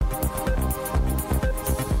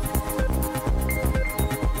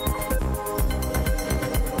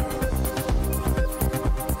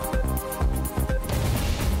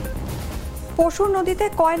পশুর নদীতে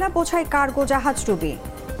কয়লা বোঝাই কার্গো জাহাজ ডুবি।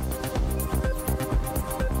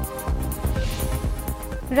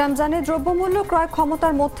 রমজানে দ্রব্যমূল্য ক্রয়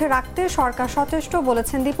ক্ষমতার মধ্যে রাখতে সরকার সচেষ্ট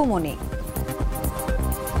বলেছেন দীপুমণি।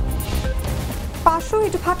 500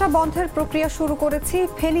 ইটভাটা বন্ধের প্রক্রিয়া শুরু করেছি,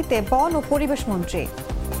 ফেনীতে বন ও পরিবেশ মন্ত্রী।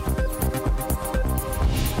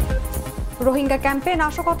 রোহিঙ্গা ক্যাম্পে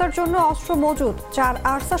নাশকতার জন্য অস্ত্র মজুদ, 4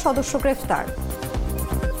 আরসা সদস্য গ্রেফতার।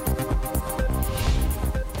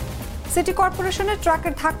 সিটি কর্পোরেশনের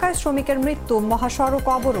ট্রাকের ধাক্কায় শ্রমিকের মৃত্যু, মহাসড়ক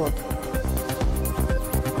অবরোধ।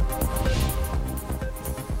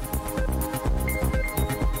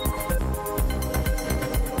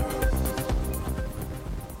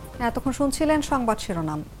 এতক্ষণ শুনছিলেন সংবাদ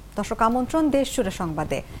শিরোনাম। দর্শক, আমন্ত্রণ দেশ জুড়ে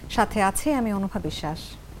সংবাদে, সাথে আছে আমি অনুভা বিশ্বাস।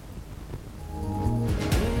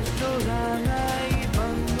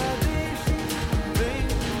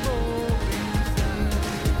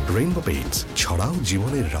 রেইনবো পেইন্টস, ছড়াও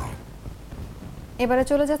জীবনের রং। এবারে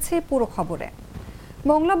চলে যাচ্ছে পুরো খবরে।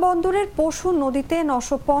 মোংলা বন্দরের পশুর নদীতে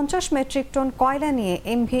 950 মেট্রিক টন কয়লা নিয়ে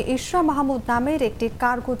এমভি ইশরা মাহমুদ নামের একটি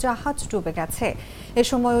কার্গো জাহাজ ডুবে গেছে। এ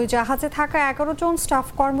সময় ওই জাহাজে থাকা 11 জন স্টাফ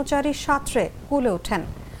কর্মচারী সাঁতরে কুলে ওঠেন।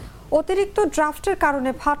 অতিরিক্ত ড্রাফটের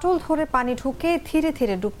কারণে ফাটল ধরে পানি ঢুকে ধীরে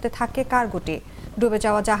ধীরে ডুবতে থাকে কার্গোটি। ডুবে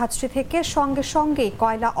যাওয়া জাহাজটি থেকে সঙ্গে সঙ্গেই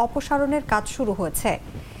কয়লা অপসারণের কাজ শুরু হয়েছে।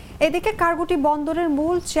 এদিকে কার্গোটি বন্দরের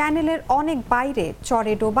মূল চ্যানেলের অনেক বাইরে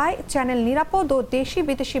চরে ডোবায় চ্যানেল নিরাপদ ও দেশি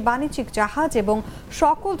বিদেশি বাণিজ্যিক জাহাজ এবং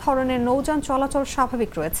সকল ধরনের নৌযান চলাচল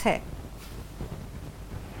স্বাভাবিক রয়েছে।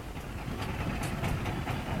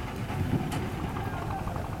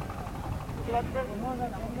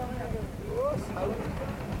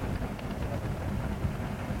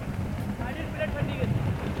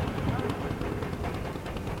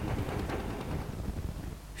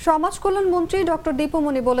 সমাজ কল্যাণ মন্ত্রী ডক্টর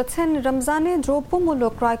দীপুমণি বলেছেন, রমজানে দ্রব্যমূল্য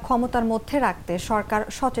ক্রয় ক্ষমতার মধ্যে রাখতে সরকার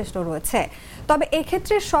সচেষ্ট রয়েছে, তবে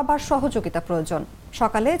এক্ষেত্রে সবার সহযোগিতা প্রয়োজন।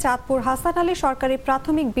 সকালে চাঁদপুর হাসান আলী সরকারি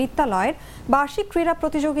প্রাথমিক বিদ্যালয়ের বার্ষিক ক্রীড়া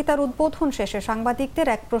প্রতিযোগিতার উদ্বোধন শেষে সাংবাদিকদের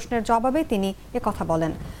এক প্রশ্নের জবাবে তিনি একথা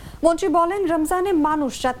বলেন। মন্ত্রী বলেন, রমজানে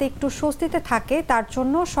মানুষ যাতে একটু স্বস্তিতে থাকে তার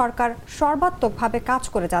জন্য সরকার সর্বাত্মকভাবে কাজ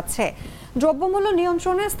করে যাচ্ছে। দ্রব্যমূল্য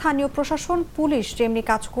নিয়ন্ত্রণে স্থানীয় প্রশাসন, পুলিশ যেমনি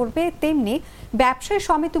কাজ করবে, তেমনি ব্যবসায়ী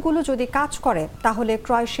সমিতিগুলো যদি কাজ করে তাহলে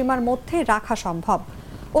ক্রয় সীমার মধ্যে রাখা সম্ভব।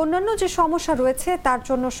 অন্যান্য যে সমস্যা রয়েছে তার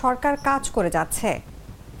জন্য সরকার কাজ করে যাচ্ছে।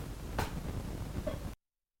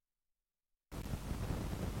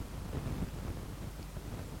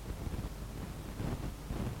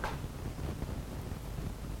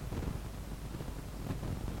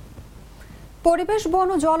 পরিবেশ, বন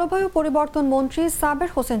ও জলবায়ু পরিবর্তন মন্ত্রী সাবের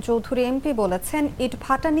হোসেন চৌধুরী এমপি বলেছেন, ইট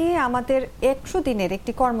ভাটা নিয়ে আমাদের 100 দিনের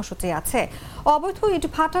একটি কর্মসূচি আছে। অবৈধ ইট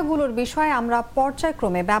ভাটাগুলোর বিষয়ে আমরা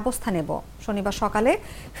পর্যায়ক্রমে ব্যবস্থা নেব। শনিবার সকালে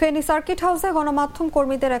ফেনী সার্কিট হাউসে গণমাধ্যম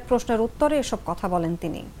কর্মীদের এক প্রশ্নের উত্তরে এসব কথা বলেন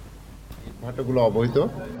তিনি। ভাটাগুলো অবৈধ,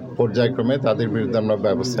 পর্যায়ক্রমে তাদের বিরুদ্ধে আমরা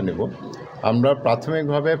ব্যবস্থা নেব। আমরা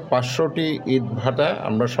প্রাথমিকভাবে 500টি ইট ভাটা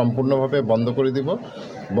আমরা সম্পূর্ণভাবে বন্ধ করে দিব।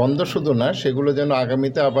 বন্ধ শুধু না, সেগুলো যেন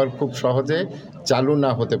আগামীতে আবার খুব সহজে চালু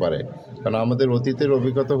না হতে পারে, কারণ আমাদের অতীতের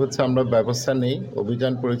অভিজ্ঞতা হচ্ছে আমরা ব্যবস্থা নেই,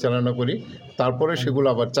 অভিযান পরিচালনা করি, তারপরে সেগুলো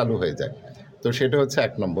আবার চালু হয়ে যায়। তো সেটা হচ্ছে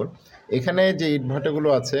 1 নম্বর। এখানে যে ইট ভাটাগুলো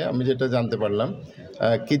আছে, আমি যেটা জানতে পারলাম,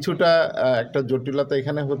 কিছুটা একটা জটিলতা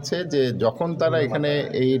এখানে হচ্ছে যে যখন তারা এখানে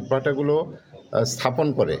এই ইট ভাটাগুলো স্থাপন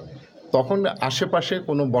করে তখন আশেপাশে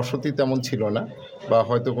কোনো বসতি তেমন ছিল না, বা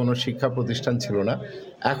হয়তো কোনো শিক্ষা প্রতিষ্ঠান ছিল না।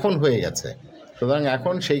 এখন হয়ে গেছে, সুতরাং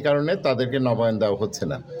এখন সেই কারণে তাদেরকে নবায়ন দেওয়া হচ্ছে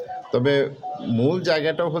না। তবে মূল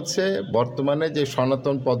জায়গাটা হচ্ছে বর্তমানে যে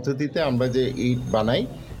সনাতন পদ্ধতিতে আমরা যে ইট বানাই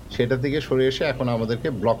সেটা থেকে সরে এসে এখন আমাদেরকে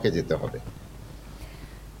ব্লকে যেতে হবে।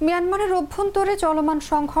 মিয়ানমারের অভ্যন্তরে চলমান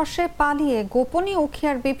সংঘর্ষে পালিয়ে গোপনে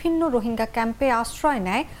উখিয়ার বিভিন্ন রোহিঙ্গা ক্যাম্পে আশ্রয়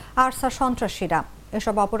নেয় আরসা সন্ত্রাসীরা।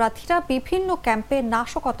 এসব অপরাধীরা বিভিন্ন ক্যাম্পে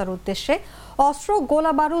নাশকতার উদ্দেশ্যে অস্ত্র,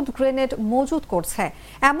 গোলাবারুদ, গ্রেনেড মজুত করছে।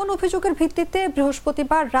 এমন অভিযোগের ভিত্তিতে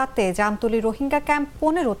বৃহস্পতিবার রাতে জামতলী রোহিঙ্গা ক্যাম্প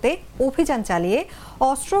 15-তে অভিযান চালিয়ে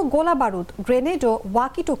অস্ত্র, গোলাবারুদ, গ্রেনেড ও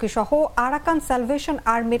ওয়াকিটকি সহ আরাকান স্যালভেশন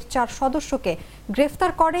আর্মির 4 সদস্যকে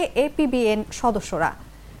গ্রেফতার করে এপিবিএন সদস্যরা।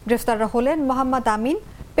 গ্রেফতাররা হলেন মোহাম্মদ আমিন,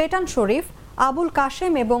 পেটান শরীফ, আবুল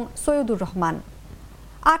কাশেম এবং সৈয়দুর রহমান।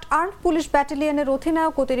 8 আর্মড পুলিশ ব্যাটালিয়নের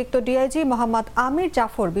অধিনায়ক অতিরিক্ত ডিআইজি মোহাম্মদ আমির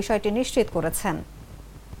জাফর বিষয়টি নিশ্চিত করেছেন।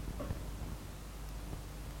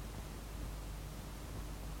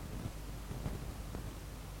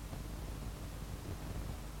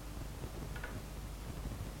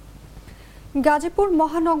 গাজীপুর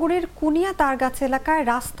মহানগরীর কুনিয়া তারগাছ এলাকায়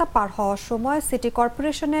রাস্তা পার হওয়ার সময় সিটি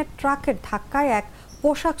কর্পোরেশনের ট্রাকের ধাক্কায় এক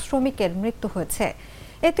পোশাক শ্রমিকের মৃত্যু হয়েছে।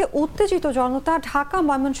 এতে উত্তেজিত জনতা ঢাকা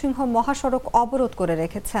ময়মনসিংহ মহাসড়ক অবরোধ করে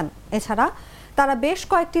রেখেছেন। এছাড়া তারা বেশ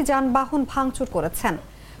কয়েকটি যানবাহন ভাঙচুর করেছেন।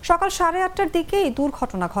 সকাল 8:30টার দিকে এই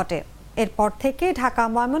দুর্ঘটনা ঘটে। এরপর থেকে ঢাকা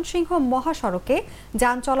ময়মনসিংহ মহাসড়কে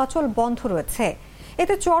যান চলাচল বন্ধ রয়েছে।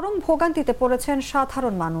 এতে চরম ভোগান্তিতে পড়েছেন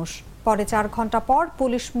সাধারণ মানুষ। পরে 4 ঘন্টা পর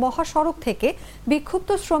পুলিশ মহাসড়ক থেকে বিক্ষুব্ধ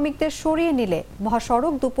শ্রমিকদের সরিয়ে নিলে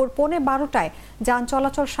মহাসড়ক দুপুর 12:15টায় যান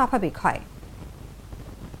চলাচল স্বাভাবিক হয়।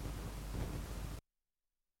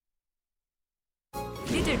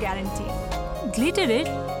 Glitter guarantee. গ্লিটারের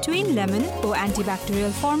টুইন লেমন ও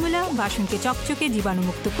অ্যান্টিব্যাকটেরিয়াল ফর্মুলা বাসনকে চকচকে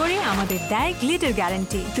জীবাণুমুক্ত করে আমাদের দেয় গ্লিটার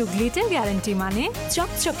গ্যারান্টি। তো গ্লিটার গ্যারান্টি মানে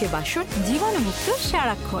চকচকে বাসন, জীবাণুমুক্ত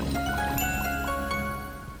সারাক্ষণ।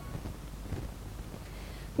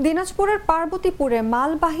 দিনাজপুরের পার্বতীপুরে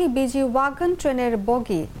মালবাহী বিজি ওয়াগন ট্রেনের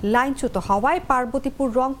বগি লাইনচ্যুত হওয়ায় পার্বতীপুর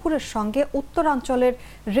রংপুরের সঙ্গে উত্তরাঞ্চলের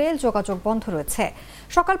রেল যোগাযোগ বন্ধ রয়েছে।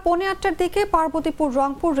 সকাল 8:45টার দিকে পার্বতীপুর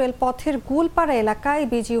রংপুর রেলপথের গুলপাড়া এলাকায়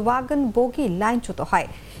বিজি ওয়াগন বগি লাইনচ্যুত হয়।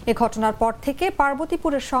 এ ঘটনার পর থেকে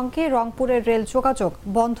পার্বতীপুরের সঙ্গে রংপুরের রেল যোগাযোগ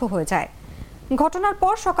বন্ধ হয়ে যায়। ঘটনার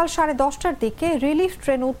পর সকাল 10:30টার দিকে রিলিফ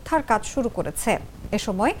ট্রেন উদ্ধার কাজ শুরু করেছে। এ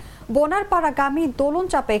সময় বোনারপাড়াগামী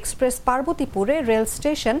দোলনচাপা এক্সপ্রেস পার্বতীপুরে রেল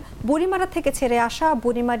স্টেশন বুড়িমারা থেকে ছেড়ে আসা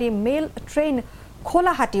বুড়িমারি মেল ট্রেন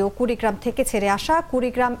খোলাহাটি ও কুড়িগ্রাম থেকে ছেড়ে আসা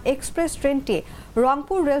কুড়িগ্রাম এক্সপ্রেস ট্রেনটি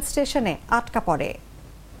রংপুর রেল স্টেশনে আটকা পড়ে।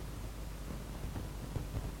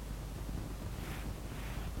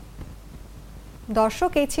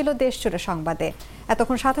 দর্শক, এই ছিল দেশজুড়ে সংবাদে।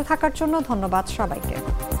 এতক্ষণ সাথে থাকার জন্য ধন্যবাদ সবাইকে।